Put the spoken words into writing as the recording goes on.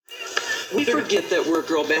We forget that we're a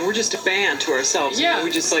girl band. We're just a band to ourselves. Yeah. You know?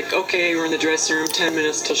 We just like, okay, we're in the dressing room, 10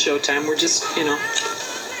 minutes till showtime. We're just, we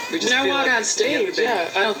just When I feel walk like on stage, we have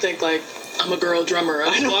a band. I don't think like I'm a girl drummer.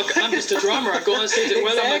 I'm just a drummer. I go on stage, and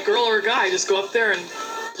whether I'm a girl or a guy, I just go up there and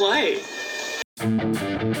play.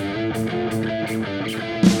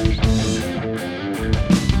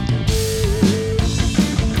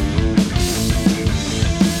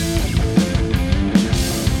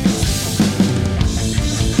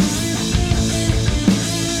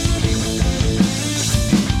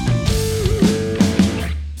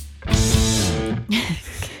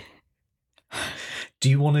 Do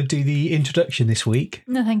you want to do the introduction this week?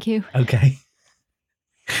 No, thank you. Okay.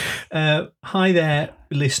 Hi there,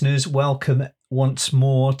 listeners. Welcome once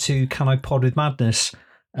more to Can I Pod with Madness,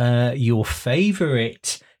 your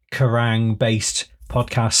favourite Kerrang-based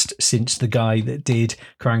podcast since the guy that did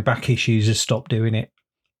Kerrang back issues has stopped doing it.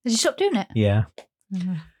 Did you stop doing it? Yeah.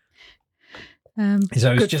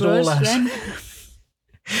 So it's just all us.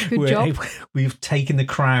 Good job. We've taken the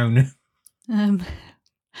crown.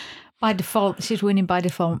 By default, this is winning by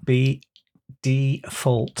default.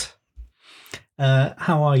 Default.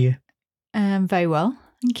 How are you? Very well,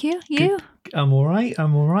 thank you. You? Good. I'm all right.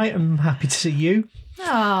 I'm happy to see you.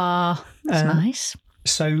 Ah, that's nice.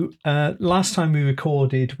 So last time we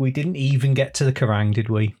recorded, we didn't even get to the Kerrang, did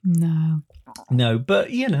we? No, but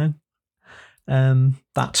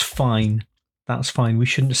that's fine. That's fine. We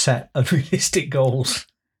shouldn't set unrealistic goals.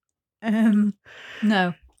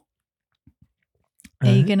 No. Are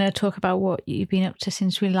you going to talk about what you've been up to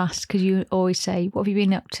since we last? Because you always say, what have you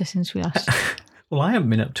been up to since we last? Well, I haven't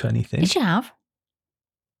been up to anything. Yes, you have.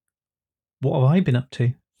 What have I been up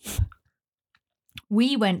to?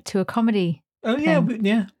 We went to a comedy. Oh, yeah,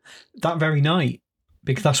 yeah. That very night,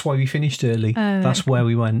 because that's why we finished early. That's where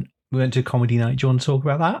we went. We went to a comedy night. Do you want to talk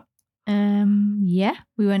about that? Yeah.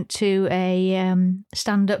 We went to a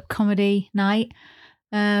stand-up comedy night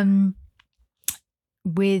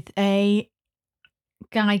with a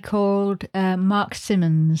guy called Mark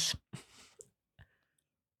Simmons.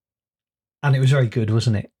 And it was very good,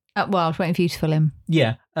 wasn't it? Well, I was waiting for you to fill him.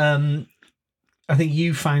 Yeah. I think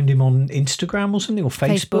you found him on Instagram or something, or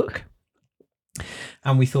Facebook.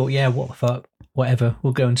 And we thought, yeah, what the fuck, whatever,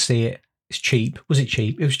 we'll go and see it. It's cheap. Was it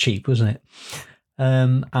cheap? It was cheap, wasn't it?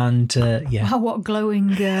 Yeah. Wow, what a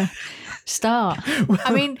glowing start.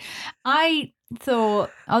 I mean, I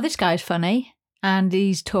thought, oh, this guy's funny. And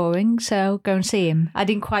he's touring, so go and see him. I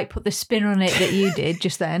didn't quite put the spin on it that you did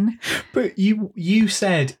just then. But you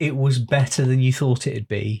said it was better than you thought it'd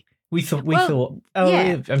be. We thought,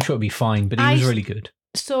 yeah. I'm sure it'd be fine, but he was really good.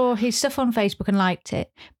 Saw his stuff on Facebook and liked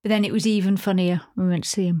it, but then it was even funnier when we went to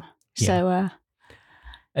see him. Yeah. So,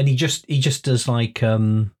 and he just does like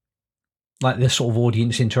the sort of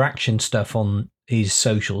audience interaction stuff on his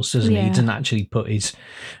socials, doesn't he? He doesn't actually put his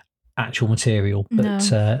actual material,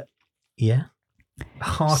 but yeah.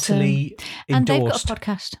 Heartily endorsed. And they've got a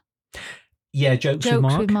podcast. Yeah, Jokes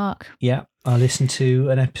with Mark. Yeah, I listened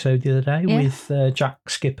to an episode the other day with Jack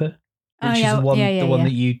Skipper, which is the one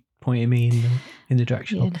that you pointed me in the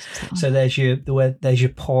direction of. So there's your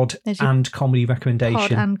pod and comedy recommendation.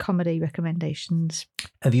 Pod and comedy recommendations.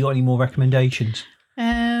 Have you got any more recommendations?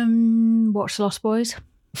 Watch The Lost Boys.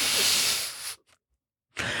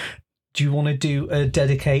 Do you want to do a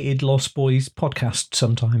dedicated Lost Boys podcast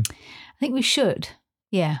sometime? I think we should.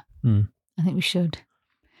 Yeah. I think we should.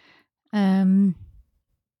 I'm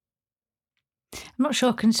not sure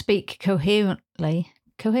I can speak coherently.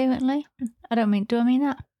 Coherently? Do I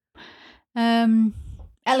mean that?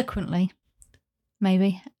 Eloquently,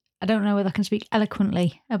 maybe. I don't know whether I can speak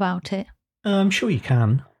eloquently about it. I'm sure you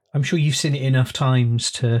can. I'm sure you've seen it enough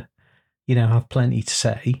times to, have plenty to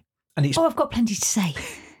say. And it's I've got plenty to say.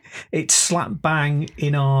 It's slap bang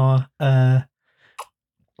in our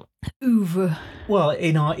oeuvre. Well,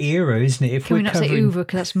 in our era, isn't it? Can we not say oeuvre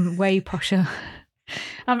because that's way posher?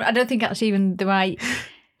 I don't think that's even the right.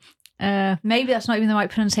 Maybe that's not even the right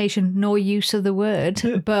pronunciation nor use of the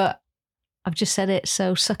word. But I've just said it,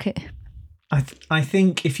 so suck it. I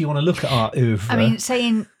think if you want to look at our oeuvre, I mean,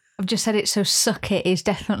 saying I've just said it, so suck it is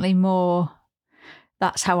definitely more.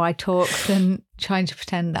 That's how I talk than trying to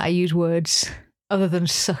pretend that I use words other than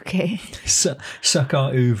suck it. Suck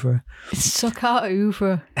our oeuvre. Suck our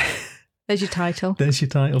oeuvre. There's your title. There's your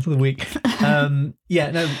title for the week.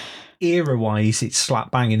 Era-wise, it's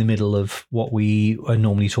slap bang in the middle of what we are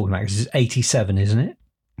normally talking about. It's 87, isn't it?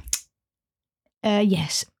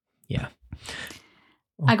 Yes. Yeah.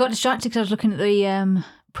 I got distracted because I was looking at the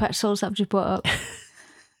pretzels that I've just brought up.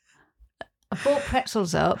 I brought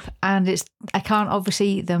pretzels up and I can't obviously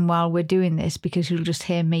eat them while we're doing this because you'll just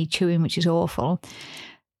hear me chewing, which is awful.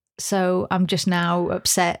 So I'm just now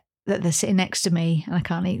upset that they're sitting next to me and I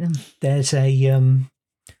can't eat them. There's a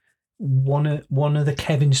one of the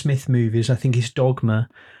Kevin Smith movies, I think it's Dogma,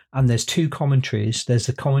 and there's two commentaries. There's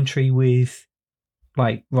the commentary with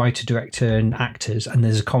like writer, director, and actors, and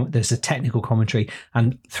there's a technical commentary.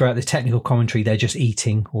 And throughout the technical commentary, they're just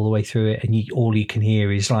eating all the way through it, and all you can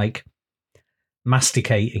hear is like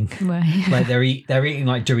masticating. Right. Like they're eating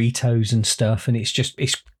like Doritos and stuff, and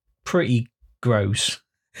it's pretty gross.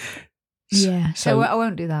 Yeah, so I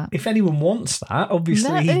won't do that. If anyone wants that, obviously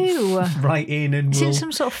write in and it's in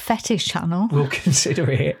some sort of fetish channel. We'll consider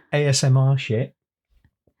it ASMR shit.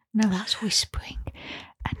 No, that's whispering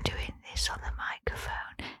and doing this on the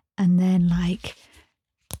microphone and then like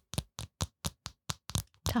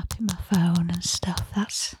tapping my phone and stuff.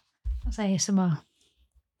 That's ASMR.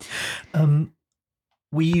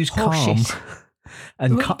 We use Calm.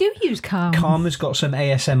 And we do use Calm. Calm has got some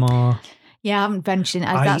ASMR. Yeah, I haven't ventured in.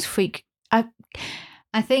 That's freak.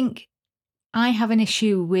 I think I have an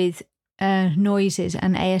issue with noises,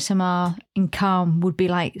 and ASMR in Calm would be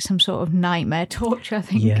like some sort of nightmare torture, I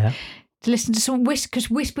think. Yeah. To listen to some because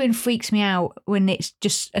whispering freaks me out when it's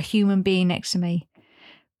just a human being next to me.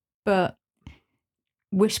 But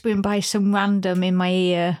whispering by some random in my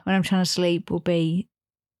ear when I'm trying to sleep will be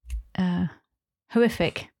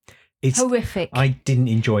horrific. It's horrific. I didn't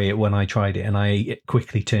enjoy it when I tried it, and I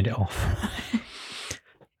quickly turned it off.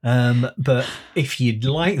 But if you'd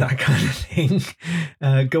like that kind of thing,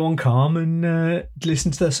 go on Calm and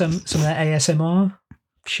listen to some of their ASMR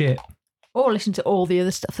shit. Or listen to all the other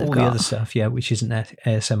stuff they've got. All the other stuff, yeah, which isn't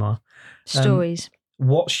ASMR. Stories.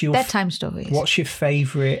 What's your bedtime stories? What's your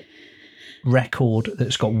favourite record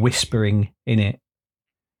that's got whispering in it?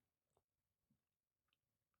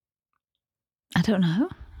 I don't know.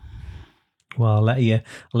 Well, I'll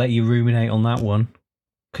let you ruminate on that one,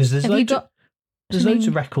 because there's loads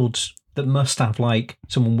of records that must have like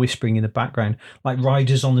someone whispering in the background, like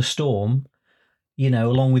Riders on the Storm. You know,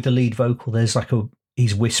 along with the lead vocal, there's like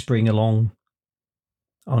he's whispering along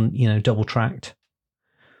on double tracked.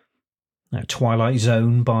 Twilight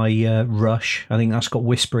Zone by Rush, I think that's got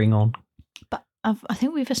whispering on. But I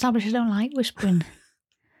think we've established I don't like whispering.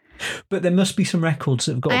 But there must be some records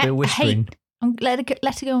that have got a bit of whispering. Let it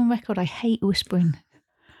go on record. I hate whispering.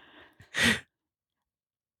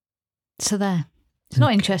 So there. It's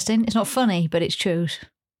not interesting. It's not funny, but it's true.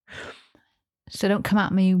 So don't come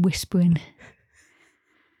at me whispering.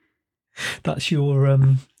 That's your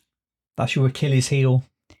Achilles heel.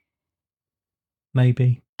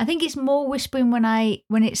 Maybe. I think it's more whispering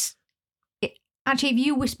actually, if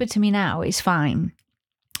you whisper to me now, it's fine.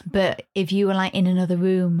 But if you were like in another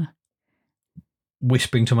room,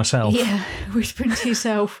 whispering to myself. Yeah, whispering to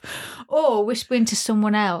yourself, or whispering to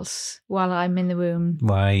someone else while I'm in the room.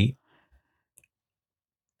 Right.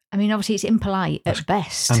 I mean, obviously, it's impolite at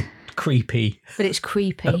best. And creepy. But it's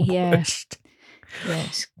creepy, yes.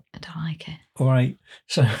 Yes, I don't like it. All right.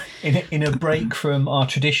 So, in a break from our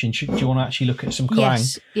tradition, do you want to actually look at some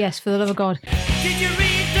Kerrang? Yes, for the love of God. Did you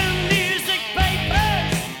read the music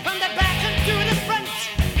papers from the back and to the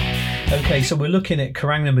front? Okay, so we're looking at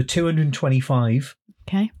Kerrang number 225.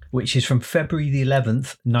 Okay. Which is from February the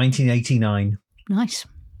 11th, 1989. Nice.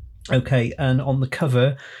 Okay, and on the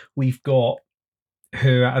cover, we've got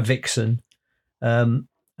her at a vixen. And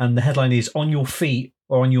the headline is "On Your Feet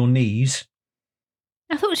or on Your Knees."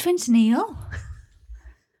 I thought it was Vince Neil.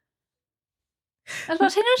 I was about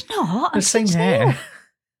to say, no, it's not. The same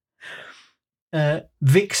hair.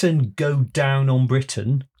 Vixen Go Down on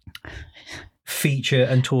Britain. Feature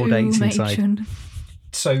and tour dates inside.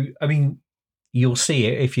 So, I mean, you'll see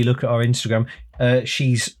it if you look at our Instagram.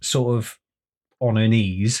 She's sort of on her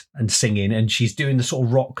knees and singing, and she's doing the sort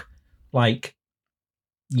of rock, like,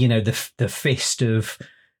 the fist of,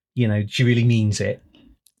 she really means it.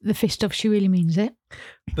 The fist of she really means it.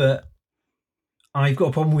 But I've got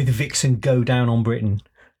a problem with Vixen Go Down on Britain,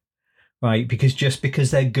 right? Because just because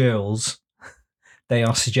they're girls, they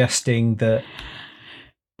are suggesting that,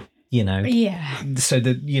 Yeah. So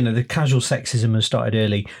the casual sexism has started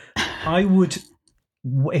early. I would,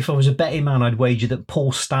 if I was a betting man, I'd wager that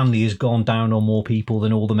Paul Stanley has gone down on more people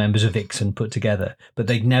than all the members of Vixen put together. But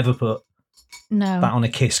they'd never put that on a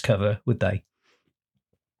Kiss cover, would they?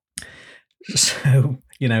 So,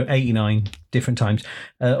 89 different times.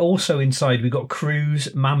 Also inside, we've got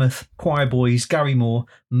Cruise, Mammoth, Choir Boys, Gary Moore,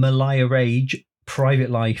 Malaya Rage, Private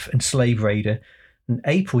Life, and Slave Raider. And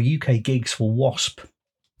April UK gigs for Wasp.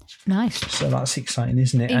 Nice. So that's exciting,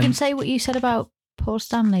 isn't it? You can say what you said about Paul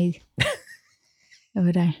Stanley the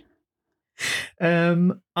other day.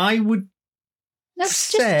 I would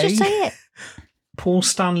just say it. Paul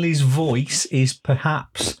Stanley's voice is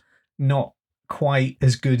perhaps not quite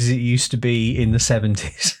as good as it used to be in the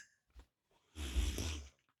 70s.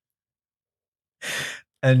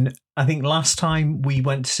 And I think last time we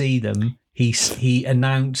went to see them, he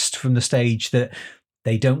announced from the stage that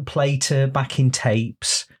they don't play to backing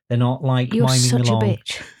tapes. They're not like You're miming such along. a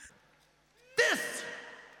bitch. This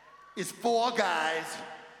is 4 guys.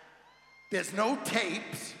 There's no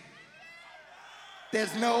tapes.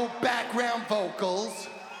 There's no background vocals.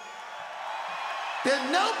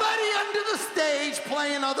 There's nobody under the stage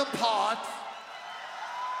playing other parts.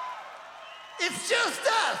 It's just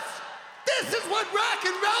us. This is what rock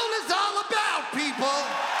and roll is all about, people.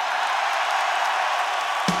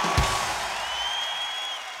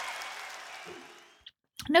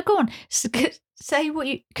 No, go on. Say what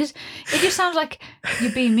you... Because it just sounds like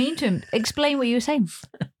you're being mean to him. Explain what you were saying.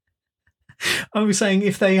 I was saying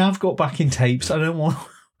if they have got backing tapes, I don't want...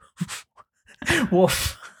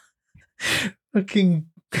 what fucking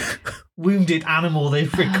wounded animal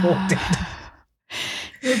they've recorded.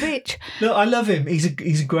 You're a bitch. No, I love him. He's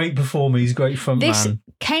a great performer. He's a great front This man.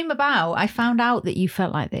 came about, I found out that you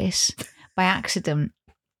felt like this by accident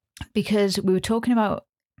because we were talking about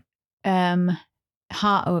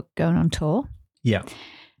Heart going on tour. Yeah.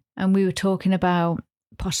 And we were talking about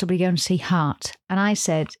possibly going to see Heart. And I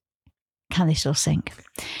said, can they still sing?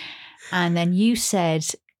 And then you said,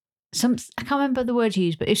 I can't remember the word you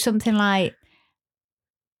used, but it's something like,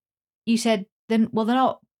 you said, they're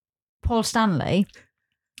not Paul Stanley.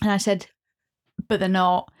 And I said, but they're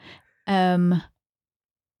not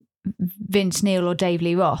Vince Neil or Dave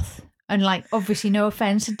Lee Roth. And like, obviously, no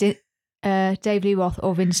offense to Dave Lee Roth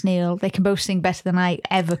or Vince Neil. They can both sing better than I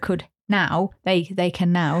ever could now. They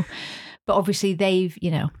can now. But obviously, they've,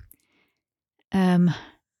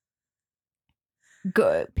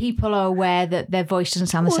 people are aware that their voice doesn't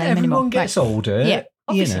sound the same anymore. Everyone gets older. Yeah,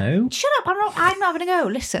 obviously. Shut up! I'm not having a go.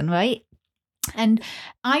 Listen, right? And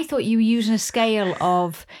I thought you were using a scale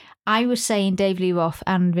of. I was saying Dave Lee Roth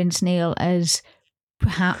and Vince Neil as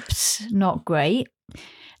perhaps not great,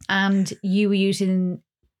 and you were using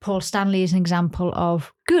Paul Stanley as an example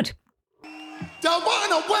of good. Don't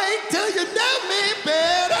wanna wait till you know me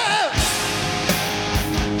better.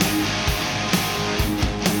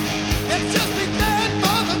 It's just begun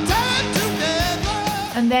for the time together.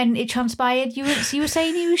 And then it transpired you were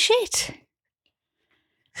saying he was shit.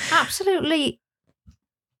 Absolutely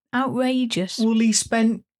outrageous. Well,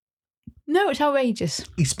 No, it's outrageous.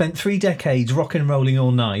 he spent 3 decades rock and rolling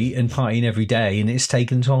all night and partying every day, and it's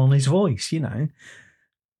taken a toll on his voice,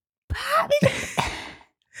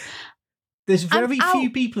 There's very few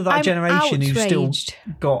people of that generation who've still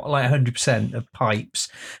got like 100% of pipes.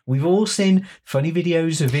 We've all seen funny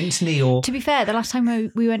videos of Vince Neil. To be fair, the last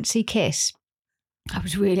time we went to see Kiss,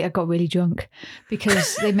 I got really drunk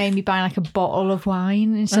because they made me buy like a bottle of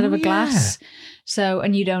wine instead of a glass. Yeah. So,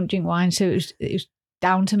 and you don't drink wine, so it was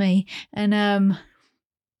down to me. And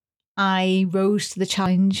I rose to the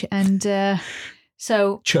challenge, and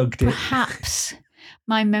so Chugged it. Perhaps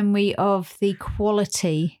my memory of the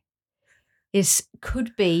quality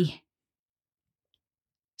could be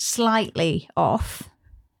slightly off,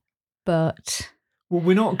 but Well,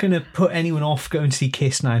 we're not going to put anyone off going to see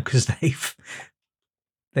Kiss now because they've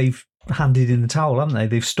handed in the towel, haven't they?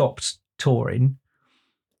 They've stopped touring.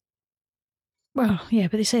 well, yeah,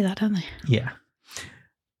 but they say that, don't they? Yeah.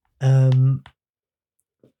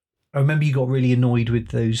 I remember you got really annoyed with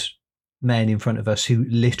those men in front of us who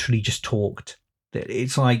literally just talked.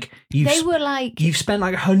 It's like you've spent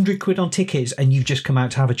like £100 on tickets and you've just come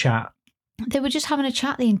out to have a chat. They were just having a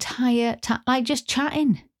chat the entire time, like just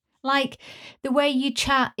chatting, like the way you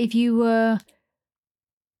chat if you were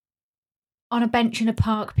on a bench in a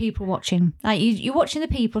park, people watching. Like you're watching the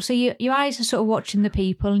people, so your eyes are sort of watching the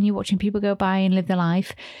people, and you're watching people go by and live their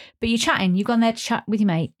life. But you're chatting. You've gone there to chat with your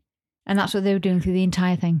mate, and that's what they were doing through the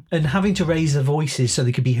entire thing. And having to raise their voices so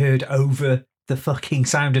they could be heard over the fucking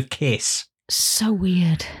sound of Kiss. So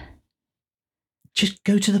weird. Just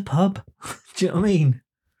go to the pub. Do you know what I mean?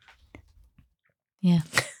 Yeah.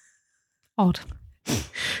 Odd.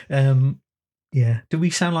 Yeah. Do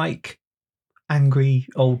we sound like angry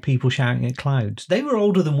old people shouting at clouds? They were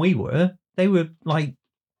older than we were. They were like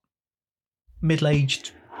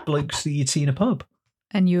middle-aged blokes that you'd see in a pub.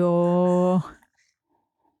 And you're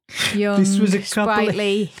young, this was a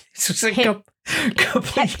sprightly,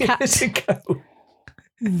 couple of years ago.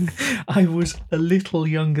 I was a little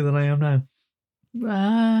younger than I am now.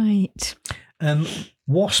 Right.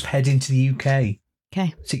 Wasp head into the UK.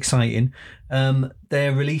 Okay. It's exciting.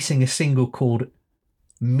 They're releasing a single called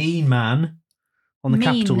Mean Man on the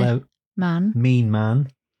Capitol. Man. Mean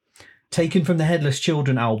Man. Taken from the Headless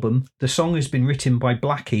Children album, the song has been written by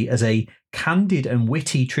Blackie as a candid and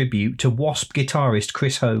witty tribute to Wasp guitarist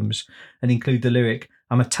Chris Holmes and include the lyric,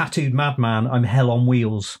 "I'm a tattooed madman, I'm hell on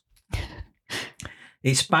wheels."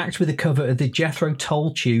 It's backed with a cover of the Jethro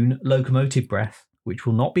Tull tune Locomotive Breath, which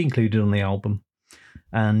will not be included on the album.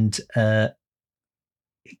 And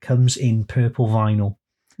it comes in purple vinyl.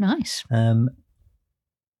 Nice.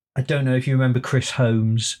 I don't know if you remember Chris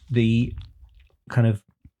Holmes, the kind of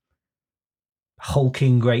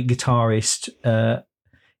hulking great guitarist.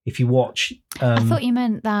 If you watch... I thought you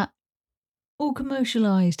meant that all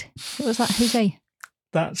commercialised. What was that? Who's he?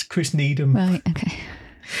 That's Chris Needham. Right, okay.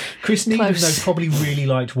 Chris Needham, Close. though, probably really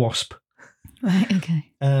liked Wasp. Right,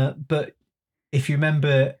 okay. But if you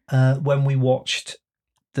remember when we watched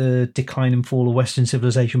The Decline and Fall of Western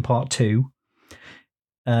Civilization Part 2,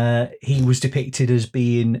 he was depicted as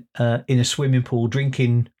being in a swimming pool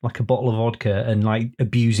drinking like a bottle of vodka and like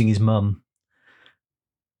abusing his mum.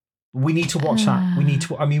 We need to watch that. We need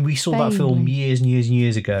to. I mean, we saw that film years and years and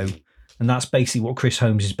years ago, and that's basically what Chris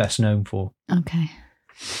Holmes is best known for. Okay.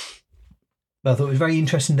 But I thought it was very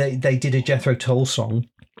interesting that they did a Jethro Tull song,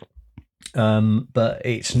 but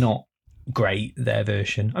it's not great, their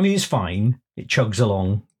version. I mean, it's fine. It chugs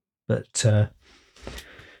along, but,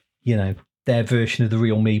 their version of The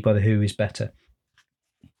Real Me by The Who is better.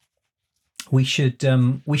 We should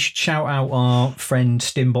shout out our friend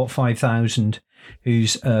Stimbot 5000,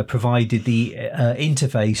 who's provided the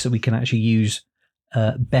interface that we can actually use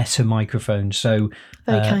better microphones. So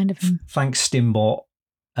very kind of him. Thanks, Stimbot.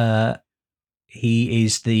 He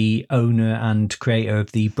is the owner and creator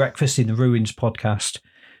of the Breakfast in the Ruins podcast.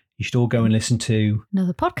 You should all go and listen to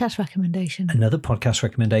another podcast recommendation.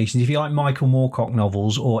 If you like Michael Moorcock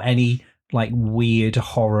novels or any like weird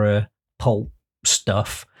horror pulp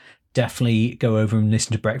stuff, definitely go over and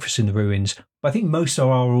listen to Breakfast in the Ruins. But I think most of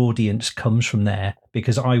our audience comes from there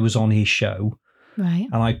because I was on his show, right?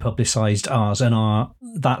 And I publicised ours, and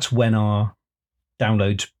that's when our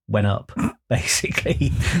downloads went up.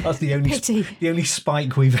 Basically, that's the only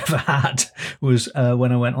spike we've ever had was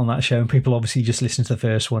when I went on that show, and people obviously just listened to the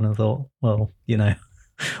first one and thought, well, what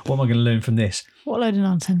am I going to learn from this? What a load of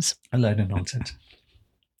nonsense! A load of nonsense.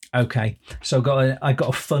 Okay, so I got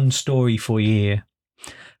a fun story for you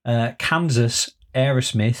here. Kansas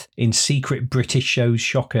Aerosmith in secret British shows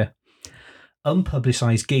shocker.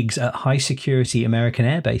 Unpublicised gigs at high security American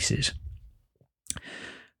air bases.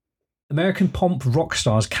 American pomp rock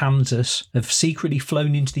stars Kansas have secretly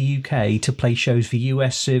flown into the UK to play shows for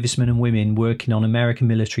US servicemen and women working on American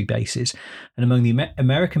military bases, and among the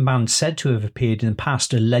American bands said to have appeared in the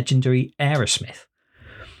past are legendary Aerosmith.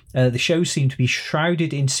 The shows seem to be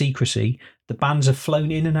shrouded in secrecy. The bands have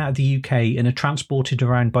flown in and out of the UK and are transported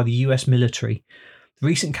around by the US military. The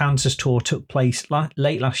recent Kansas tour took place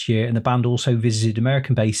late last year, and the band also visited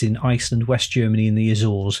American bases in Iceland, West Germany and the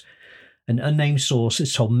Azores. An unnamed source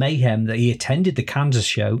has told Mayhem that he attended the Kansas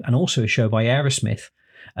show and also a show by Aerosmith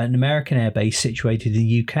at an American airbase situated in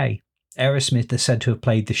the UK. Aerosmith is said to have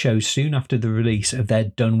played the show soon after the release of their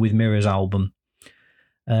Done With Mirrors album.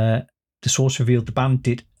 The source revealed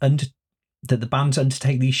that the bands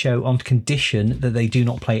undertake these shows on condition that they do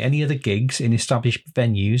not play any other gigs in established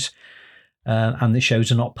venues, and the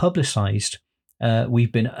shows are not publicised.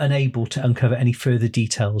 We've been unable to uncover any further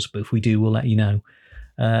details, but if we do, we'll let you know.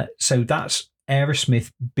 So that's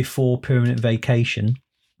Aerosmith before Permanent Vacation.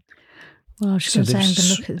 Well, I was just going to say, I'm going to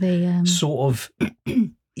look at the... sort of,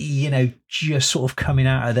 just sort of coming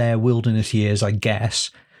out of their wilderness years, I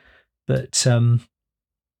guess. But,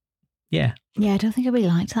 yeah. Yeah, I don't think I really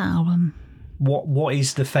liked that album. What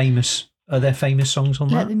is the famous... Are there famous songs on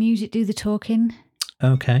that? Let the music do the talking.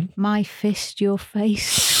 Okay. My Fist, Your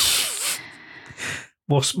Face.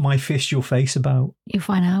 What's My Fist, Your Face about? You'll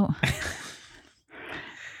find out.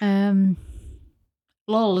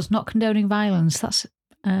 Lol is not condoning violence. That's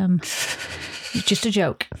just a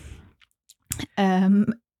joke.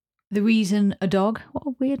 The Reason, a Dog. What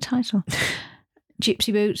a weird title.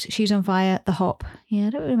 Gypsy Boots, She's on Fire, The Hop. Yeah, I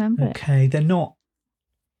don't remember it. Okay, they're not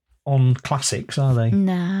on classics, are they?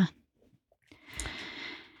 Nah.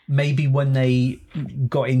 Maybe when they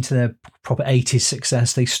got into their proper 80s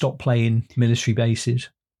success, they stopped playing military bases.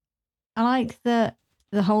 I like that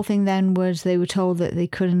the whole thing then was they were told that they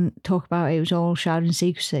couldn't talk about it. It was all shrouded in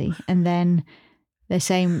secrecy. And then they're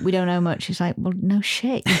saying, we don't know much. It's like, well, no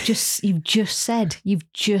shit. You've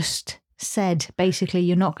just said, basically,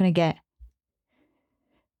 you're not going to get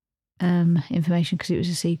information because it was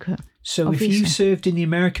a secret. So obviously. If you served in the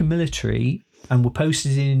American military and were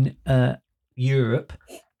posted in Europe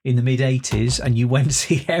in the mid-80s and you went to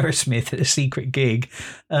see Aerosmith at a secret gig,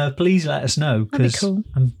 please let us know. That'd be cool.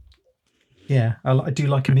 Yeah, I do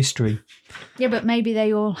like a mystery. Yeah, but maybe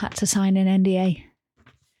they all had to sign an NDA,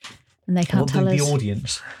 and they can't tell the us.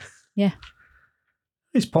 audience. Yeah,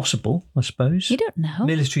 It's possible, I suppose. you don't know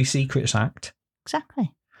Military Secrets Act.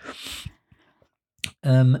 exactly.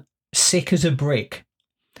 Sick as a Brick.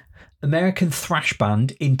 American thrash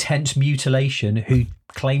band Intense Mutilation, who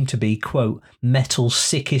claim to be, quote, metal's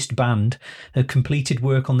sickest band, have completed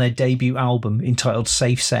work on their debut album entitled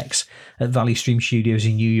Safe Sex at Valley Stream Studios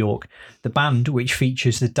in New York. The band, which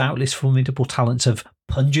features the doubtless formidable talents of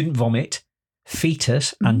Pungent Vomit,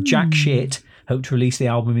 Fetus and Jack Shit, hope to release the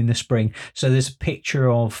album in the spring. So there's a picture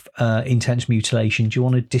of Intense Mutilation. Do you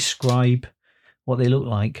want to describe what they look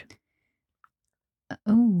like?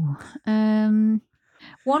 Oh,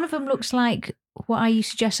 one of them looks like what I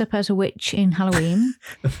used to dress up as a witch in Halloween.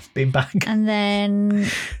 Bin bag. And then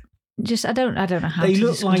just I don't know how They to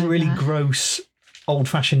look like describe really that. gross,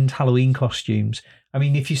 old-fashioned Halloween costumes. I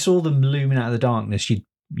mean, if you saw them looming out of the darkness,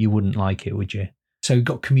 you wouldn't like it, would you? So we've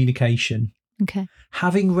got Communication. Okay.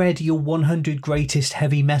 Having read your 100 greatest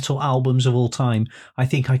heavy metal albums of all time, I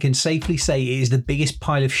think I can safely say it is the biggest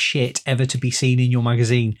pile of shit ever to be seen in your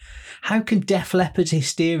magazine. How can Def Leppard's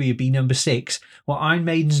Hysteria be number 6, while Iron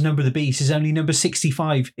Maiden's Number of the Beast is only number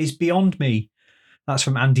 65? It's beyond me. That's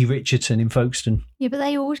from Andy Richardson in Folkestone. Yeah, but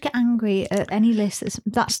they always get angry at any list.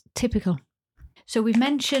 That's typical. So we've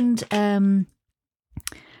mentioned For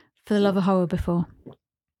the Love of Horror before,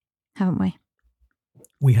 haven't we?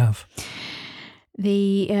 We have.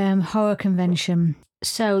 The horror convention.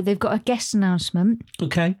 So they've got a guest announcement.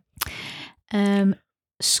 Okay.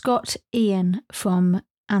 Scott Ian from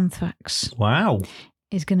Anthrax Wow.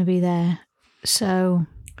 is going to be there. So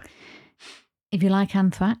if you like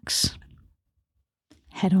Anthrax,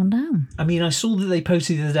 head on down. I mean, I saw that they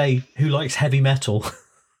posted the other day who likes heavy metal.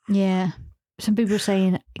 Yeah. Some people are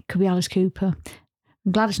saying it could be Alice Cooper.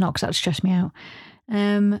 I'm glad it's not because that would stress me out.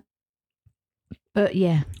 But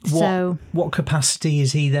yeah, so... What capacity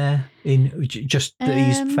is he there in? Just that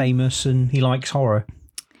he's famous and he likes horror?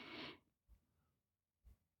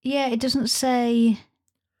 Yeah, it doesn't say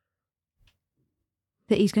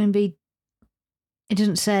that he's going to be... It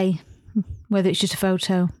doesn't say whether it's just a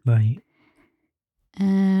photo. Right.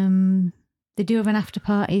 They do have an after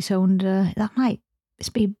party, so that might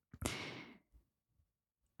be...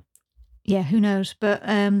 Yeah, who knows? But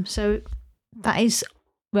so that is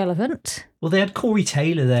relevant. Well, they had Corey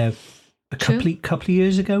Taylor there a couple of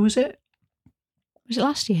years ago, was it? Was it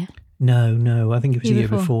last year? No, I think it was the year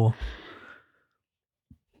before.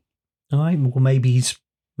 All right, well, maybe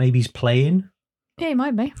he's playing. Yeah, he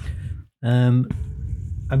might be. I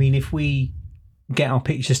mean, if we get our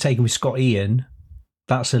pictures taken with Scott Ian,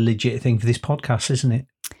 that's a legit thing for this podcast, isn't it?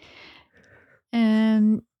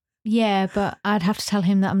 Yeah, but I'd have to tell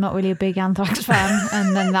him that I'm not really a big Anthrax fan,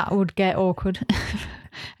 and then that would get awkward.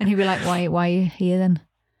 And he'd be like, why are you here then?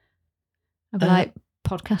 I'd be like,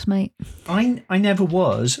 podcast, mate. I never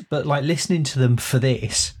was, but like listening to them for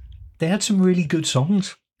this, they had some really good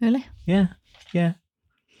songs. Really? Yeah.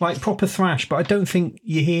 Like proper thrash, but I don't think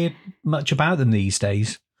you hear much about them these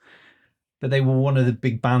days. But they were one of the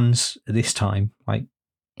big bands at this time. Like,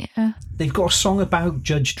 yeah. They've got a song about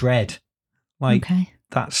Judge Dredd. Like, okay.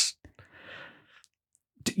 That's,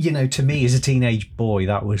 to me as a teenage boy,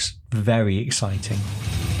 that was very exciting.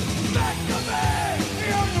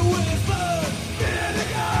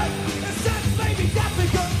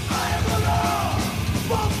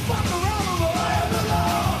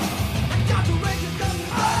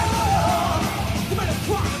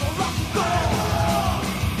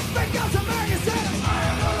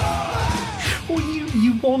 Well,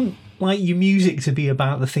 you want like your music to be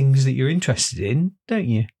about the things that you're interested in, don't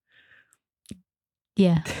you?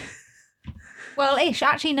 Yeah. Well, ish.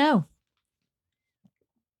 Actually, no.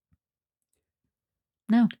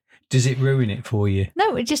 No. Does it ruin it for you?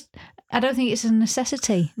 No, I don't think it's a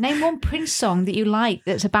necessity. Name one Prince song that you like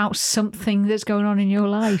that's about something that's going on in your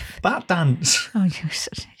life. Bat Dance. Oh, you're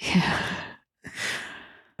such... Yeah.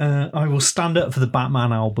 I will stand up for the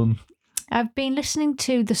Batman album. I've been listening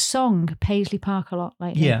to the song Paisley Park a lot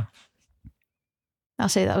lately. Yeah. I'll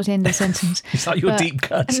say that was the end of the sentence. Is that your deep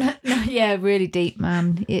cut? No, yeah, really deep,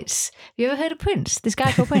 man. Have you ever heard of Prince? This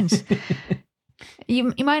guy called Prince.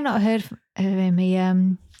 You might not have heard of him. He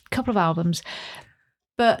a couple of albums,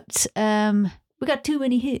 but we got too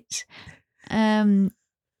many hits. The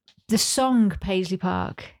song Paisley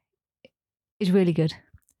Park is really good.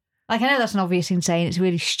 Like, I know that's an obvious thing saying, it's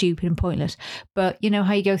really stupid and pointless, but you know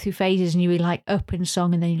how you go through phases and you really like a Prince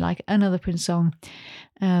song and then you like another Prince song.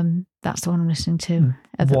 That's the one I'm listening to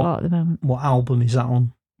at the moment. What album is that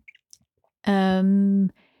on?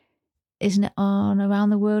 Isn't it on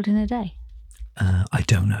Around the World in a Day? I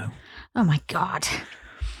don't know. Oh my God.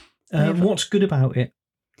 What's good about it?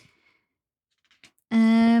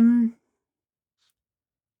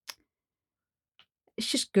 It's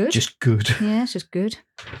just good. Just good. Yeah, it's just good.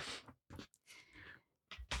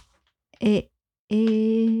 It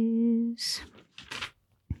is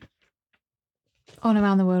On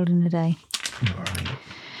Around the World in a Day. Right.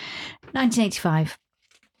 1985.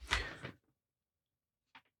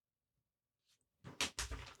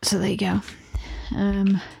 So there you go.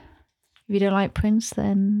 If you don't like Prince,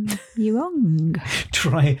 then you're wrong.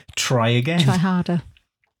 Try again. Try harder.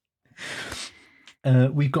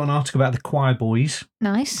 We've got an article about the Choir Boys.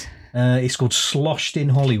 Nice. It's called Sloshed in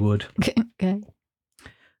Hollywood. Okay.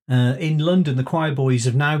 In London, the Choir Boys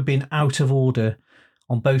have now been out of order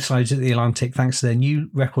on both sides of the Atlantic thanks to their new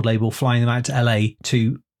record label flying them out to LA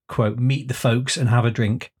to, quote, meet the folks and have a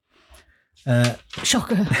drink.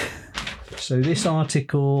 Shocker. So this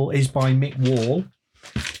article is by Mick Wall,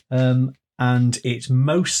 and it's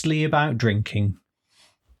mostly about drinking.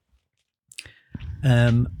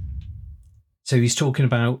 So he's talking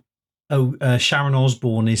about, Sharon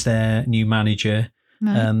Osbourne is their new manager.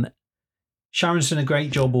 Right. Sharon's done a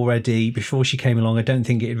great job already. Before she came along, I don't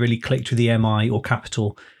think it had really clicked with the MI or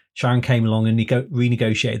Capitol. Sharon came along and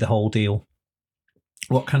renegotiated the whole deal.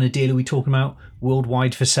 What kind of deal are we talking about?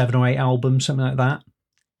 Worldwide for 7 or 8 albums, something like that?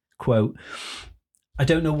 Quote, I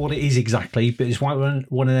don't know what it is exactly, but it's one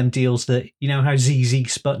of them deals that, you know how ZZ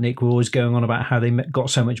Sputnik were always going on about how they got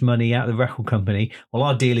so much money out of the record company? Well,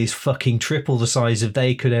 our deal is fucking triple the size of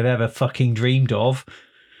they could have ever fucking dreamed of.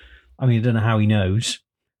 I mean, I don't know how he knows.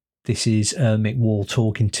 This is Mick Wall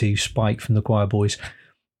talking to Spike from the Choir Boys.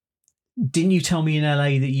 Didn't you tell me in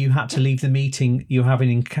LA that you had to leave the meeting you're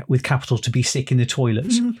having with Capitol to be sick in the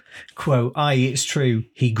toilets? Mm-hmm. Quote, aye, it's true.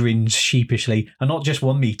 He grins sheepishly. And not just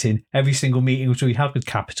one meeting. Every single meeting which we had with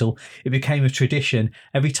Capitol, it became a tradition.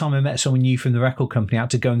 Every time I met someone new from the record company, I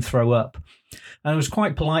had to go and throw up. And I was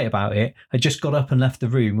quite polite about it. I just got up and left the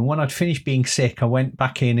room. And when I'd finished being sick, I went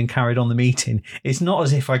back in and carried on the meeting. It's not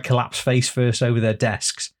as if I collapsed face first over their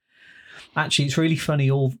desks. Actually, it's really funny,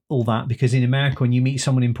 all that, because in America, when you meet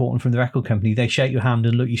someone important from the record company, they shake your hand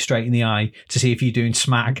and look you straight in the eye to see if you're doing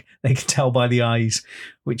smack. They can tell by the eyes,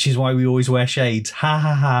 which is why we always wear shades. Ha,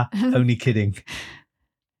 ha, ha. Only kidding.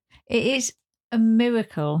 It is a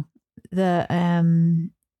miracle that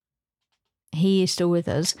he is still with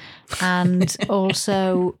us and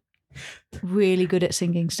also really good at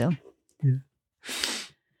singing still.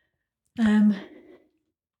 Yeah.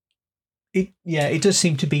 It does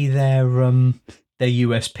seem to be their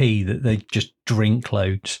USP that they just drink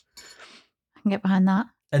loads. I can get behind that.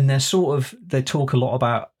 And they talk a lot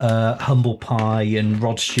about Humble Pie and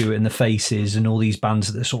Rod Stewart and the Faces and all these bands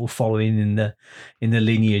that they're sort of following in the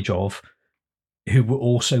lineage of, who were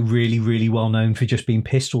also really, really well known for just being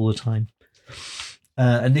pissed all the time.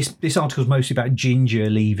 And this article is mostly about Ginger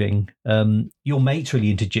leaving. Your mate's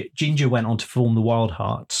really into Ginger. Went on to form the Wild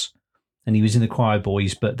Hearts. And he was in the Choir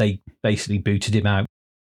Boys, but they basically booted him out.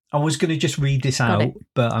 I was going to just read this out,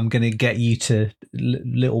 but I'm going to get you to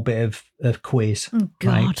little bit of quiz. Oh,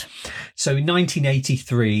 God. Right? So in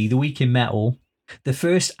 1983, the Week in Metal, the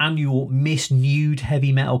first annual Miss Nude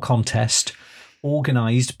Heavy Metal contest,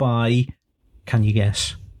 organised by, can you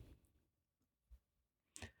guess?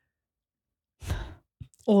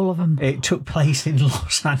 All of them. It took place in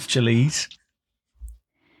Los Angeles.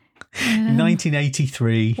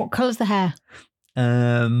 1983. What colour's the hair?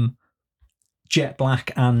 Jet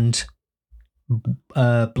black and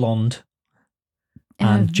blonde.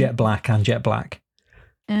 And jet black and jet black.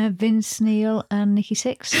 Vince Neil and Nikki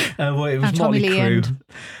Sixx. Well, it was Motley Crue.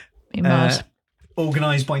 It was.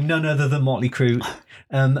 Organised by none other than Motley Crue.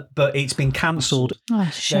 But it's been cancelled.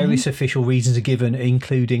 Various official reasons are given,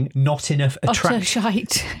 including not enough attraction. Utter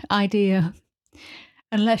shite idea.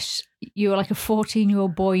 Unless you were like a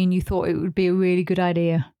 14-year-old boy and you thought it would be a really good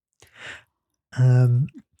idea.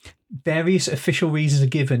 Various official reasons are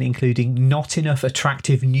given, including not enough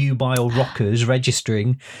attractive nubile rockers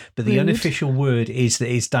registering, but the unofficial word is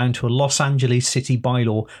that it's down to a Los Angeles city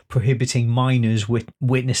bylaw prohibiting minors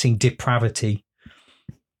witnessing depravity.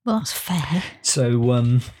 Well, that's fair. So,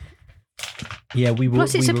 we were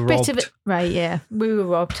Plus, it's we were a bit robbed. of it. Right, yeah, we were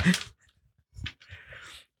robbed.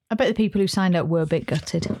 I bet the people who signed up were a bit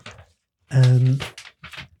gutted. I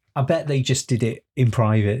bet they just did it in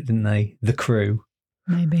private, didn't they? The crew.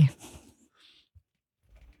 Maybe.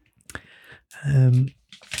 Have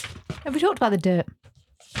we talked about The Dirt?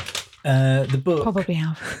 The book. Probably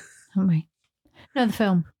have, haven't we? No, the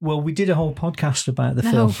film. Well, we did a whole podcast about the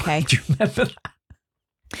film. Okay. Do you remember that?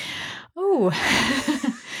 Oh.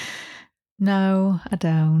 No, I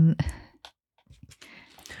don't.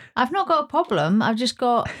 I've not got a problem. I've just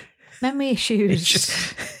got memory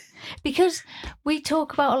issues. Because we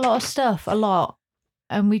talk about a lot of stuff a lot,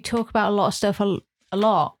 and we talk about a lot of stuff a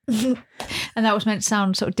lot. And that was meant to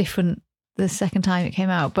sound sort of different the second time it came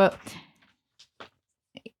out. But,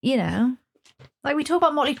 you know, like we talk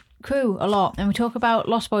about Motley Crue a lot, and we talk about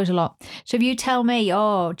Lost Boys a lot. So if you tell me,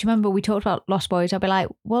 oh, do you remember we talked about Lost Boys? I'll be like,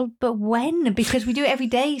 well, but when? Because we do it every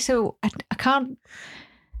day, so I can't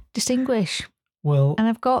distinguish. Well, and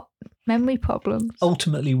I've got memory problems.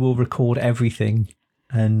 Ultimately, we'll record everything,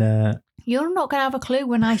 and you're not going to have a clue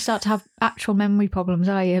when I start to have actual memory problems,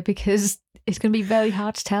 are you? Because it's going to be very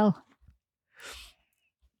hard to tell.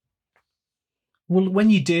 Well, when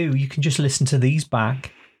you do, you can just listen to these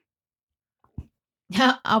back.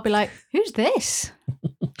 I'll be like, who's this?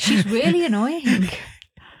 She's really annoying.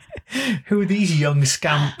 Who are these young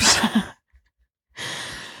scamps?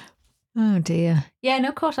 Oh dear. Yeah, no,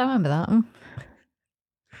 of course I remember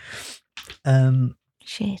that.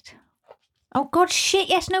 Shit. Oh God, shit.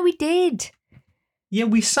 Yes, no, we did. Yeah,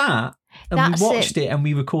 we sat and we watched it and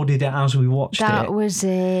we recorded it as we watched it. That was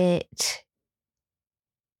it.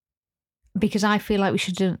 Because I feel like we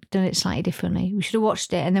should have done it slightly differently. We should have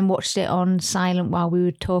watched it and then watched it on silent while we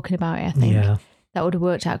were talking about it, I think. Yeah. That would have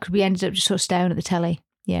worked out because we ended up just sort of staring at the telly.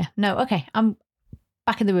 Yeah. No, okay. I'm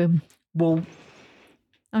back in the room. Well,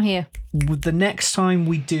 I'm here. The next time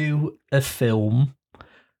we do a film,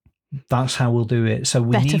 that's how we'll do it. So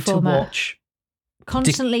we Better need format. to watch.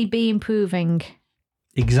 Constantly be improving.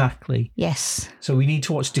 Exactly. Yes. So we need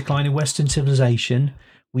to watch Decline of Western Civilization.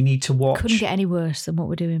 We need to watch. Couldn't get any worse than what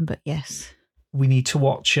we're doing, but yes. We need to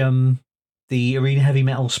watch the Arena Heavy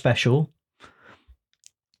Metal special.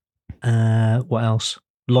 What else?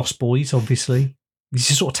 Lost Boys, obviously. This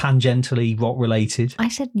is sort of tangentially rock related. I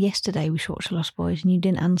said yesterday we should watch Lost Boys and you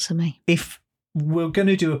didn't answer me. If we're going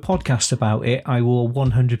to do a podcast about it, I will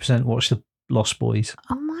 100% watch the Lost Boys.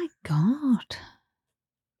 Oh my God.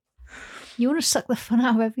 You want to suck the fun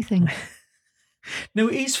out of everything. No,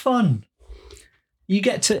 it is fun. You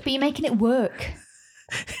get to... But you're making it work.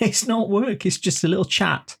 It's not work. It's just a little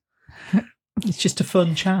chat. It's just a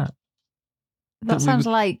fun chat. That sounds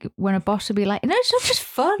like when a boss would be like, no, it's not just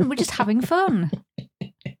fun. We're just having fun.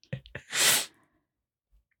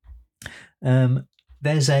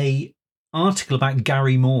 There's a article about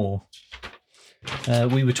Gary Moore.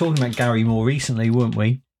 We were talking about Gary Moore recently, weren't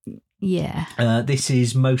we? Yeah. This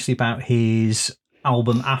is mostly about his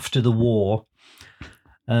album After the War.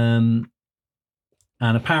 And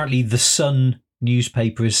apparently the Sun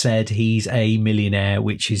newspaper has said he's a millionaire,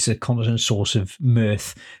 which is a constant source of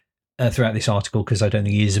mirth throughout this article because I don't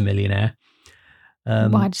think he is a millionaire.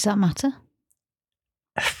 Why does that matter?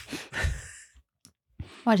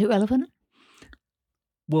 Why is it relevant?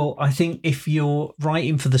 Well, I think if you're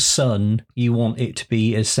writing for the Sun, you want it to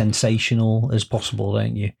be as sensational as possible,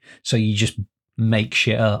 don't you? So you just make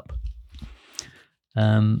shit up.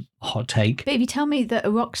 Hot take. But if you tell me that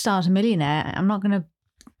a rock star's a millionaire, I'm not going to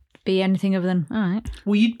be anything other than, all right.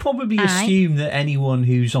 Well, you'd probably assume that anyone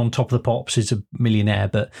who's on Top of the Pops is a millionaire,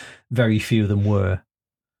 but very few of them were.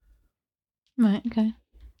 Right, okay.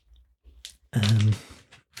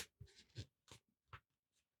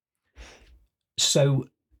 So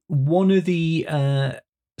one of the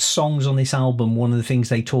songs on this album, one of the things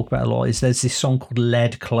they talk about a lot is there's this song called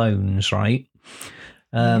Lead Clones, right?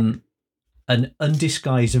 An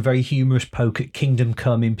undisguised and very humorous poke at Kingdom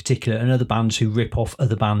Come in particular and other bands who rip off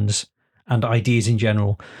other bands and ideas in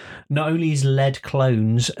general. Not only is Lead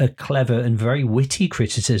Clones a clever and very witty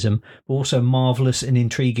criticism, but also a marvellous and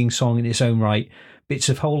intriguing song in its own right. Bits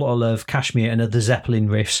of Whole Lotta Love, Kashmir and other Zeppelin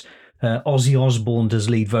riffs. Ozzy Osbourne does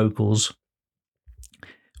lead vocals,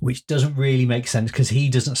 which doesn't really make sense because he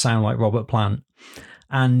doesn't sound like Robert Plant.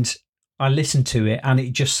 And I listened to it and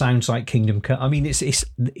it just sounds like Kingdom Come. I mean,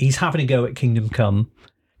 he's having a go at Kingdom Come,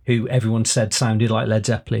 who everyone said sounded like Led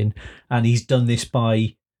Zeppelin, and he's done this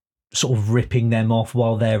by sort of ripping them off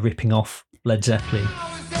while they're ripping off Led Zeppelin.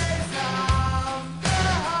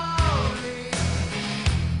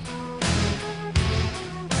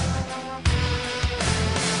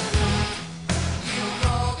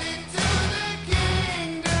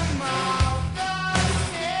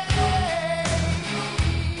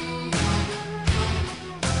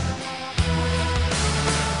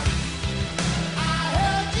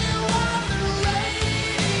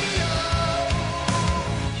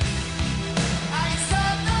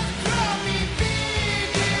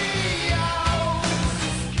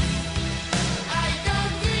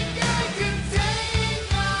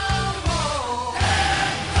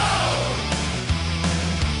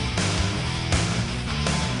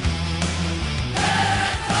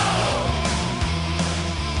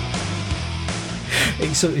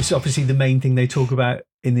 So it's obviously the main thing they talk about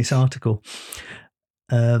in this article.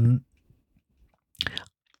 I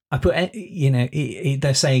put,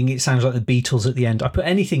 they're saying it sounds like the Beatles at the end. I put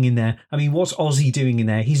anything in there. I mean, what's Ozzy doing in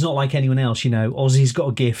there? He's not like anyone else, Ozzy's got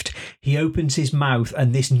a gift. He opens his mouth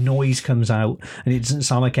and this noise comes out and it doesn't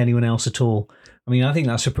sound like anyone else at all. I mean, I think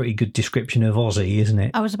that's a pretty good description of Ozzy, isn't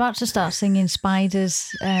it? I was about to start singing Spiders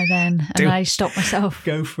then, and I stopped myself.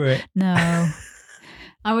 Go for it. No.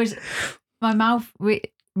 My mouth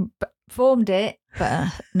formed it, but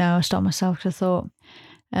no, I stopped myself because I thought,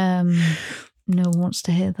 no one wants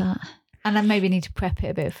to hear that. And I maybe need to prep it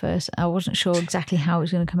a bit first. I wasn't sure exactly how it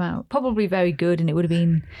was going to come out. Probably very good, and it would have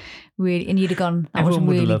been really, and you'd have gone, that Everyone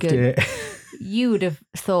was would really have loved good. it. You would have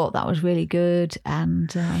thought that was really good,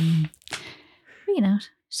 and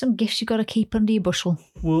some gifts you've got to keep under your bushel.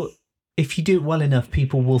 Well, if you do it well enough,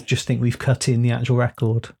 people will just think we've cut in the actual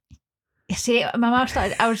record. You see, my mouth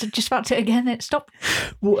started, I was just about to again, it stopped.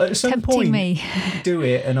 Well, at some tempting point, me. do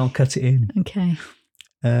it and I'll cut it in. Okay.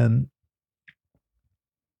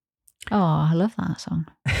 I love that song.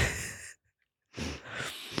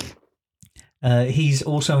 He's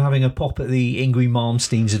also having a pop at the Ingrid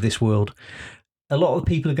Malmsteens of this world. A lot of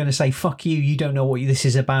people are going to say, fuck you, you don't know what this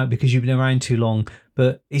is about because you've been around too long.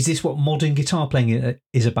 But is this what modern guitar playing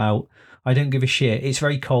is about? I don't give a shit. It's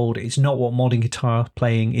very cold. It's not what modern guitar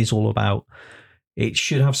playing is all about. It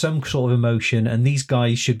should have some sort of emotion, and these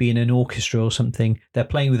guys should be in an orchestra or something. They're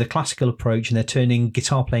playing with a classical approach, and they're turning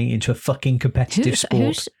guitar playing into a fucking competitive sport.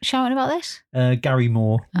 Who's shouting about this? Gary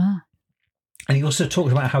Moore. Ah. And he also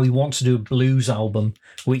talked about how he wants to do a blues album,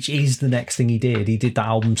 which is the next thing he did. He did that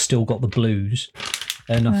album, Still Got the Blues.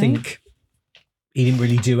 And I think he didn't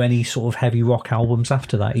really do any sort of heavy rock albums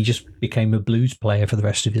after that. He just became a blues player for the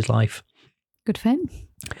rest of his life. Good for him.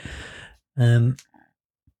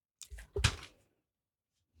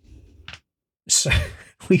 So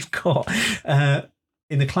we've got,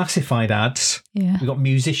 in the classified ads, we've got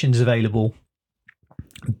musicians available.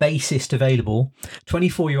 Bassist available.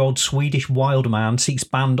 24-year-old Swedish wild man seeks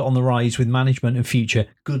band on the rise with management and future.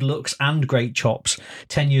 Good looks and great chops.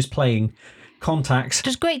 10 years playing. Contacts.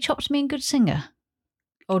 Does great chops mean good singer?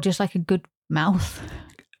 Or just like a good mouth?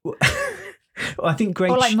 I think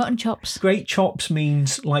great. Or like mutton chops. Great chops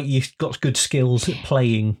means like you've got good skills at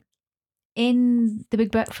playing. In The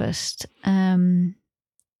Big Breakfast,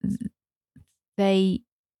 they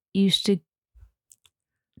used to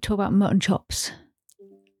talk about mutton chops.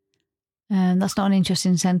 That's not an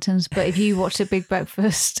interesting sentence, but if you watch The Big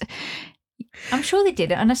Breakfast, I'm sure they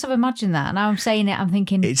did it, unless I've imagined that. Now I'm saying it, I'm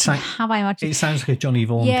thinking, have I imagined? It sounds like a Johnny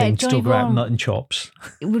Vaughan thing to talk about mutton chops.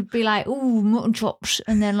 It would be like, ooh, mutton chops,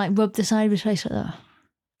 and then like rub the side of his face like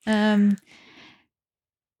that.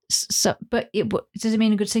 But does it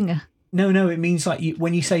mean a good singer? No, it means like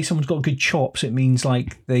when you say someone's got good chops, it means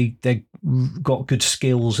like they've got good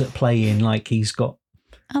skills at playing, like he's got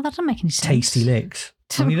that doesn't make any sense. Tasty licks.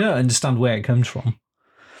 I mean, you don't understand where it comes from.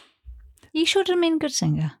 You sure doesn't mean good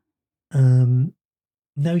singer?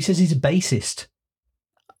 No, he says he's a bassist.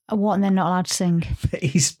 What, and they're not allowed to sing?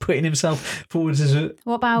 He's putting himself forward as a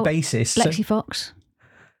what about bassist. Lexi Fox?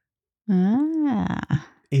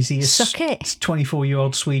 Is he a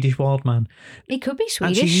 24-year-old Swedish wild man? He could be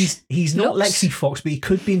Swedish. Actually, he's not Lexi Fox, but he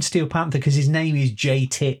could be in Steel Panther because his name is J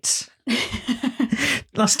Tits.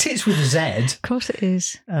 That's Tits with a Z. Of course it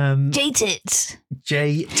is. J Tits.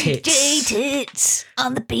 J Tits. J Tits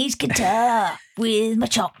on the bass guitar with my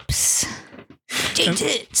chops. J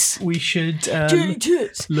Tits. We should J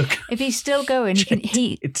Tits. Look. If he's still going,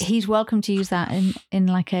 he's welcome to use that in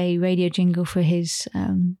like a radio jingle for his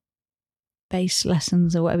bass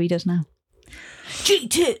lessons or whatever he does now. J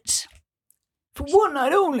Tits. For one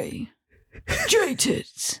night only. J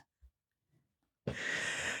Tits.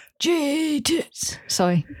 J Tits.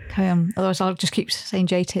 Sorry, carry on. Otherwise, I'll just keep saying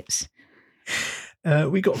J Tits.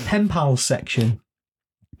 We got pen pals section.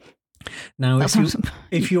 Now,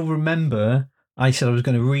 if you'll remember, I said I was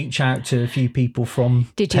going to reach out to a few people from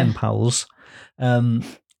pen pals, and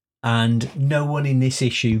no one in this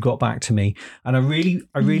issue got back to me. And I really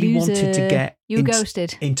wanted to get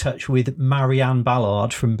in touch with Marianne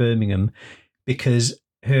Ballard from Birmingham, because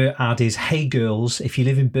her ad is, hey girls, if you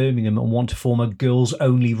live in Birmingham and want to form a girls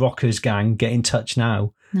only rockers gang, get in touch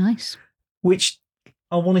now. Nice. Which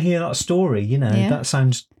I want to hear that story, that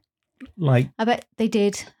sounds like... I bet they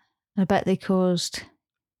did. I bet they caused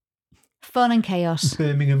fun and chaos.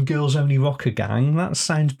 Birmingham girls only rocker gang, that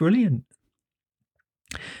sounds brilliant.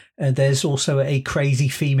 There's also a crazy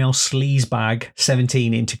female sleazebag,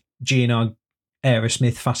 17, into GNR,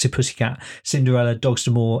 Aerosmith, Faster Pussycat, Cinderella, Dogs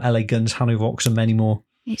D'Amour, LA Guns, Hanoi Rocks, and many more.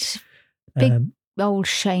 It's a big old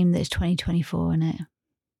shame that it's 2024, isn't it?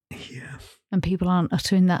 And people aren't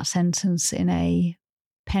uttering that sentence in a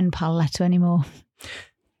pen pal letter anymore.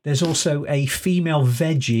 There's also a female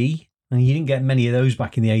veggie, and you didn't get many of those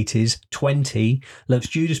back in the 80s. 20 loves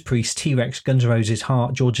Judas Priest, T-Rex, Guns N' Roses,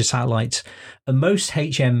 Heart, Georgia Satellites, and most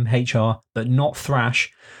HMHR, but not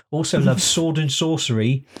thrash. Also loves sword and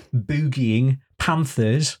sorcery, boogieing,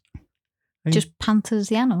 panthers. Just Panthers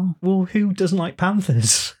the animal. Well, who doesn't like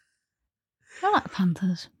panthers? I like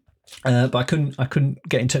Panthers. But I couldn't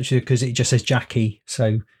get in touch with her because it just says Jackie.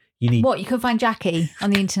 So you need What, you can find Jackie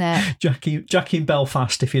on the internet? Jackie in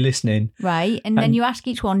Belfast if you're listening. Right. And then you ask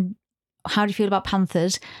each one, how do you feel about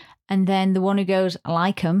panthers? And then the one who goes, I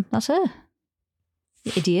like them, that's her.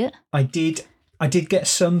 You idiot. I did get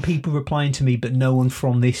some people replying to me, but no one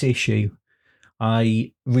from this issue.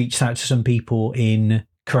 I reached out to some people in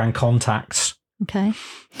Kerrang contacts. Okay.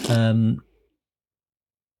 And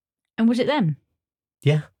was it them?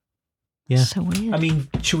 Yeah. Yeah. So weird. I mean,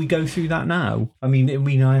 should we go through that now? I mean,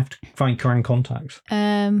 I have to find Kerrang contacts.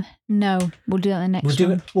 No, we'll do that in the next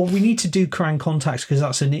one. Well, we need to do Kerrang contacts because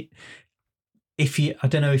that's I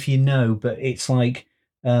don't know if you know, but it's like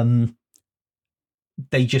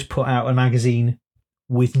they just put out a magazine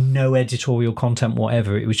with no editorial content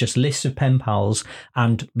whatever. It was just lists of pen pals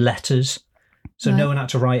and letters. So Right. no one had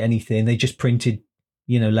to write anything. They just printed,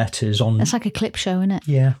 letters on. It's like a clip show, isn't it?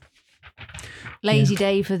 Yeah. Lazy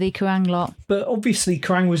day for the Kerrang lot. But obviously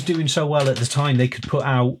Kerrang was doing so well at the time, they could put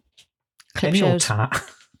out Clip any old shows. tat.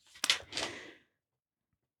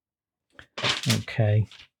 Okay.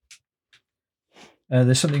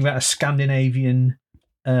 There's something about a Scandinavian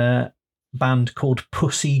band called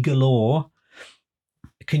Pussy Galore.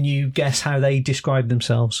 Can you guess how they describe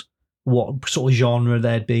themselves? What sort of genre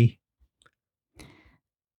they'd be?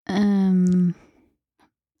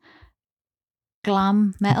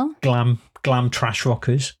 Glam metal. Glam trash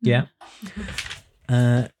rockers. Yeah.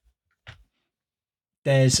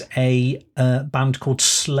 There's a band called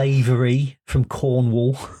Slavery from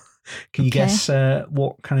Cornwall. Can you guess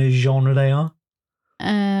what kind of genre they are?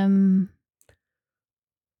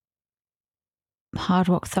 Hard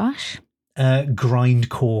rock thrash.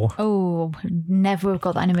 Grindcore. Oh, never have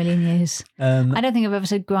got that in a million years. I don't think I've ever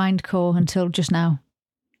said grindcore until just now.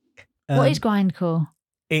 What is grindcore?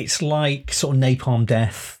 It's like sort of Napalm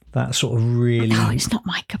Death, that sort of really. Oh, it's not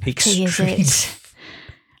my cup of tea, is it?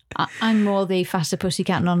 I'm more the Faster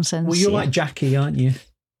Pussycat nonsense. Well, you're like Jackie, aren't you?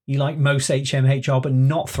 You like most HMHR, but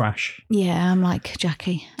not thrash. Yeah, I'm like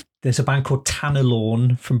Jackie. There's a band called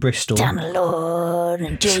Tannerlawn from Bristol. Tannerlawn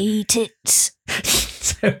and J-Tits.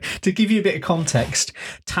 So, to give you a bit of context,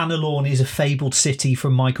 Tannerlawn is a fabled city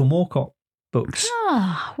from Michael Moorcock books.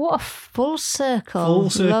 Ah, what a full circle. Full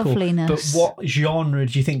circle. Loveliness. But what genre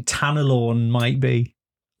do you think Tannerlawn might be?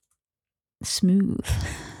 Smooth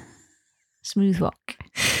rock.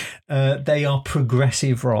 They are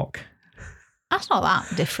progressive rock. That's not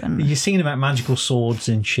that different. You're singing about magical swords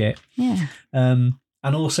and shit. Yeah.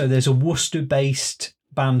 And also there's a Worcester-based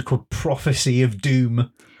band called Prophecy of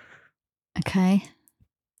Doom. Okay.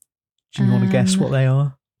 Do you want to guess what they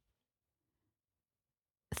are?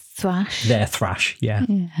 Thrash. They're thrash, yeah.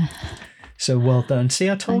 Yeah. So well done. See,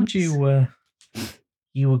 I told Thanks. you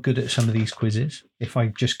were good at some of these quizzes if I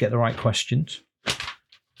just get the right questions.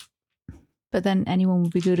 But then anyone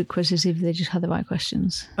would be good at quizzes if they just had the right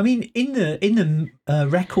questions. I mean, in the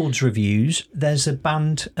records reviews, there's a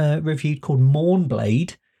band reviewed called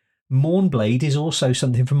Mournblade. Mournblade is also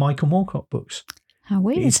something from Michael Moorcock books. How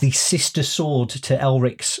weird. It's the sister sword to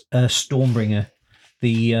Elric's Stormbringer,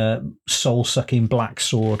 the soul-sucking black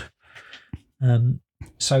sword.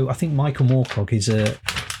 So I think Michael Moorcock is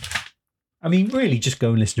I mean, really, just go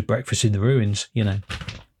and listen to Breakfast in the Ruins,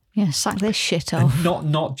 Yeah, sack this shit off.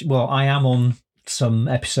 Not well, I am on some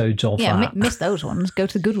episodes of that. Miss those ones. Go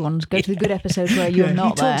to the good ones. Go to the good episodes where you're Yeah,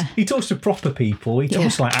 not there. He talks to proper people. He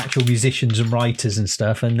talks to like actual musicians and writers and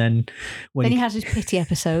stuff. And then Then he has his pity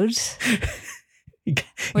episodes. he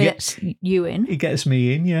Where he gets you in. He gets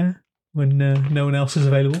me in, yeah, when no one else is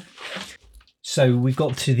available. So we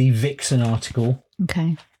got to the Vixen article.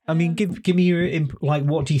 Okay. I mean, give me your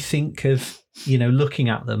what do you think of looking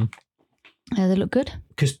at them? They look good.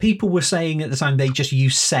 Because people were saying at the time they just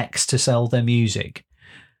use sex to sell their music,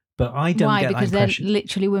 but I don't Why? get Because that impression. they're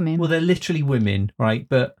literally women. Well, they're literally women, right?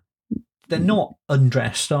 But they're not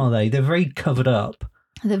undressed, are they? They're very covered up.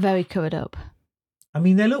 They're very covered up. I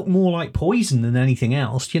mean, they look more like Poison than anything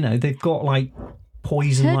else. They've got like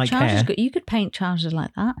Poison-like Her trousers hair. good. You could paint trousers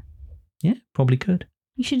like that. Yeah, probably could.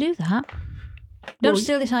 You should do that. Don't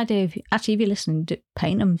steal this idea. If you're listening,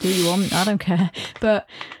 paint them. Do you want? I don't care. But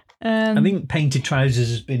I think painted trousers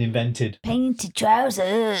has been invented. painted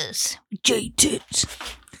trousers, J-Tits.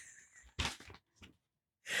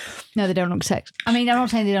 No, they don't look sexy. I mean, I'm not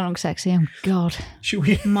saying they don't look sexy. Oh, God. Should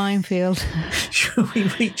we Minefield. should we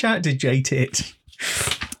reach out to J-Tit?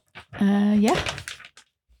 Yeah.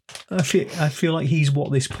 I feel like he's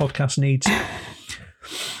what this podcast needs.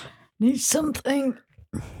 Needs something.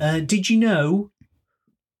 Did you know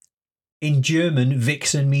in German,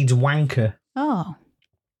 vixen means wanker? Oh.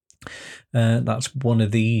 That's one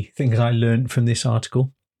of the things I learned from this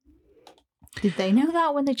article. Did they know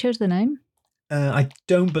that when they chose the name? I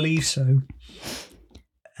don't believe so.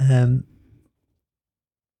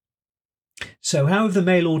 So how have the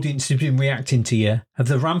male audiences been reacting to you? Have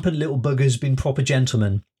the rampant little buggers been proper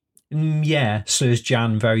gentlemen? Yeah, slurs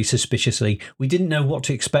Jan very suspiciously. We didn't know what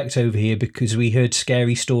to expect over here because we heard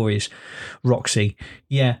scary stories. Roxy.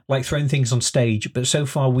 Yeah, like throwing things on stage, but so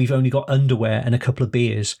far we've only got underwear and a couple of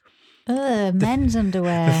beers. Men's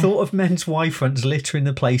underwear. The thought of men's Y-fronts littering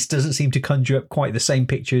the place doesn't seem to conjure up quite the same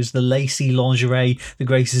picture as the lacy lingerie that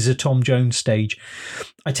graces a Tom Jones stage.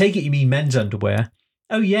 I take it you mean men's underwear.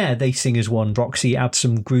 Oh yeah, they sing as one. Roxy adds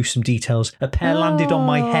some gruesome details. A pair landed on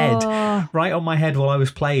my head, right on my head while I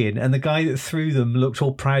was playing, and the guy that threw them looked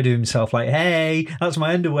all proud of himself, like, hey, that's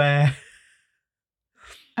my underwear.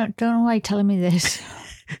 I don't know why you're telling me this.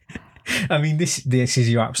 I mean, this is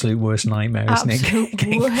your absolute worst nightmare, isn't it?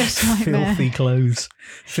 Absolute worst nightmare. Filthy clothes,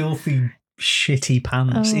 filthy, shitty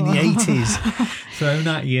pants in the 80s thrown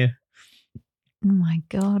at you. Oh my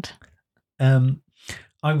God.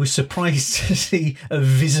 I was surprised to see a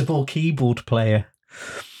visible keyboard player.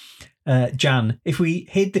 Jan, if we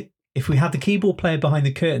had the keyboard player behind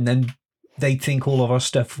the curtain, then they'd think all of our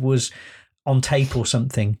stuff was on tape or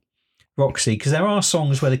something. Roxy, because there are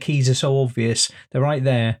songs where the keys are so obvious, they're right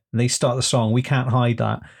there, and they start the song. We can't hide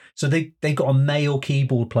that. So they got a male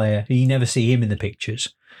keyboard player. You never see him in the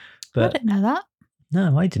pictures. But I didn't know that.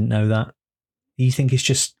 No, I didn't know that. You think it's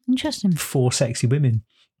just interesting 4 sexy women?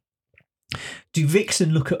 Do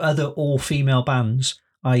Vixen look at other all-female bands,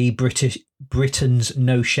 i.e. Britain's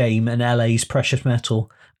No Shame and LA's Precious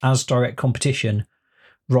Metal, as direct competition?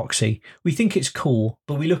 Roxy, we think it's cool,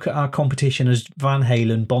 but we look at our competition as Van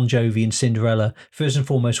Halen, Bon Jovi and Cinderella. First and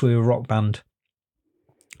foremost, we're a rock band.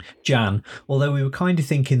 Jan, although we were kind of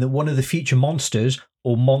thinking that one of the future monsters,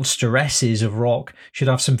 or monsteresses of rock, should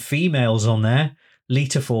have some females on there.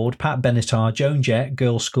 Lita Ford, Pat Benatar, Joan Jett,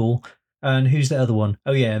 Girls' School, and who's the other one?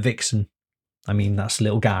 Oh yeah, Vixen. I mean, that's a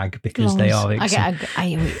little gag because they are Vixen.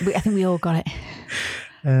 I think we all got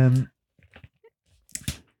it.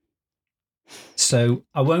 So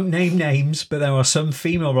I won't name names, but there are some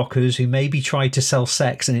female rockers who maybe try to sell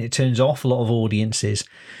sex and it turns off a lot of audiences,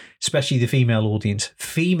 especially the female audience.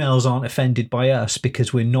 Females aren't offended by us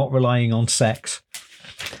because we're not relying on sex.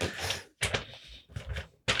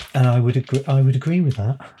 And I would agree with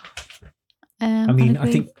that. I mean,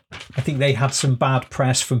 I think they had some bad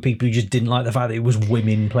press from people who just didn't like the fact that it was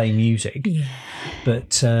women playing music. Yeah.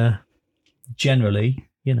 But generally,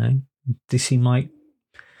 you know, they seem like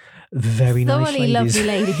very nice ladies. Lovely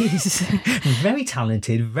ladies. Very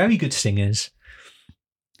talented, very good singers.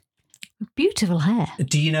 Beautiful hair.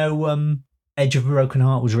 Do you know Edge of a Broken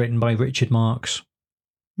Heart was written by Richard Marx?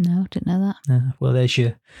 No, didn't know that. Well, there's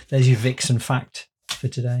your Vixen fact for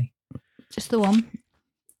today. Just the one.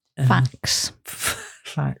 Facts.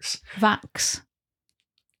 Facts. Vax.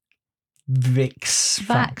 Vix.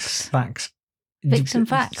 Vax. Facts. Vixen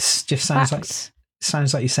facts. Just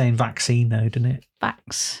sounds like you're saying vaccine, though, doesn't it?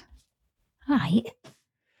 Vax. Right.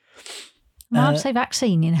 I'm allowed to say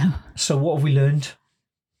vaccine, you know. So what have we learned?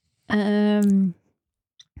 That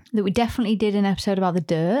we definitely did an episode about the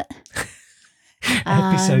dirt.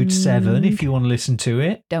 Episode 7, if you want to listen to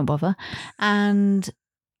it. Don't bother. And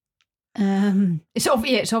it's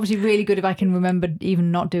obviously really good if I can remember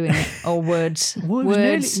even not doing it or words. Well, it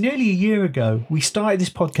words. was nearly a year ago. We started this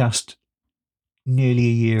podcast nearly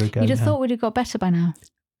a year ago. You'd have thought we'd have got better by now.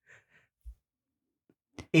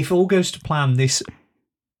 If all goes to plan, this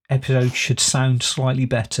episode should sound slightly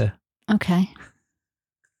better. Okay.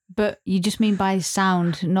 But you just mean by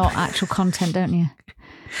sound, not actual content, don't you?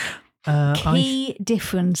 Key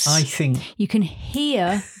difference. I think you can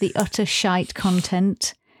hear the utter shite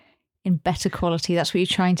content in better quality. That's what you're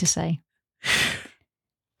trying to say.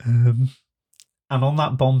 And on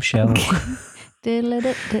that bombshell,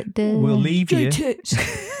 we'll leave you.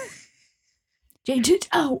 J-Tits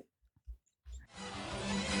out.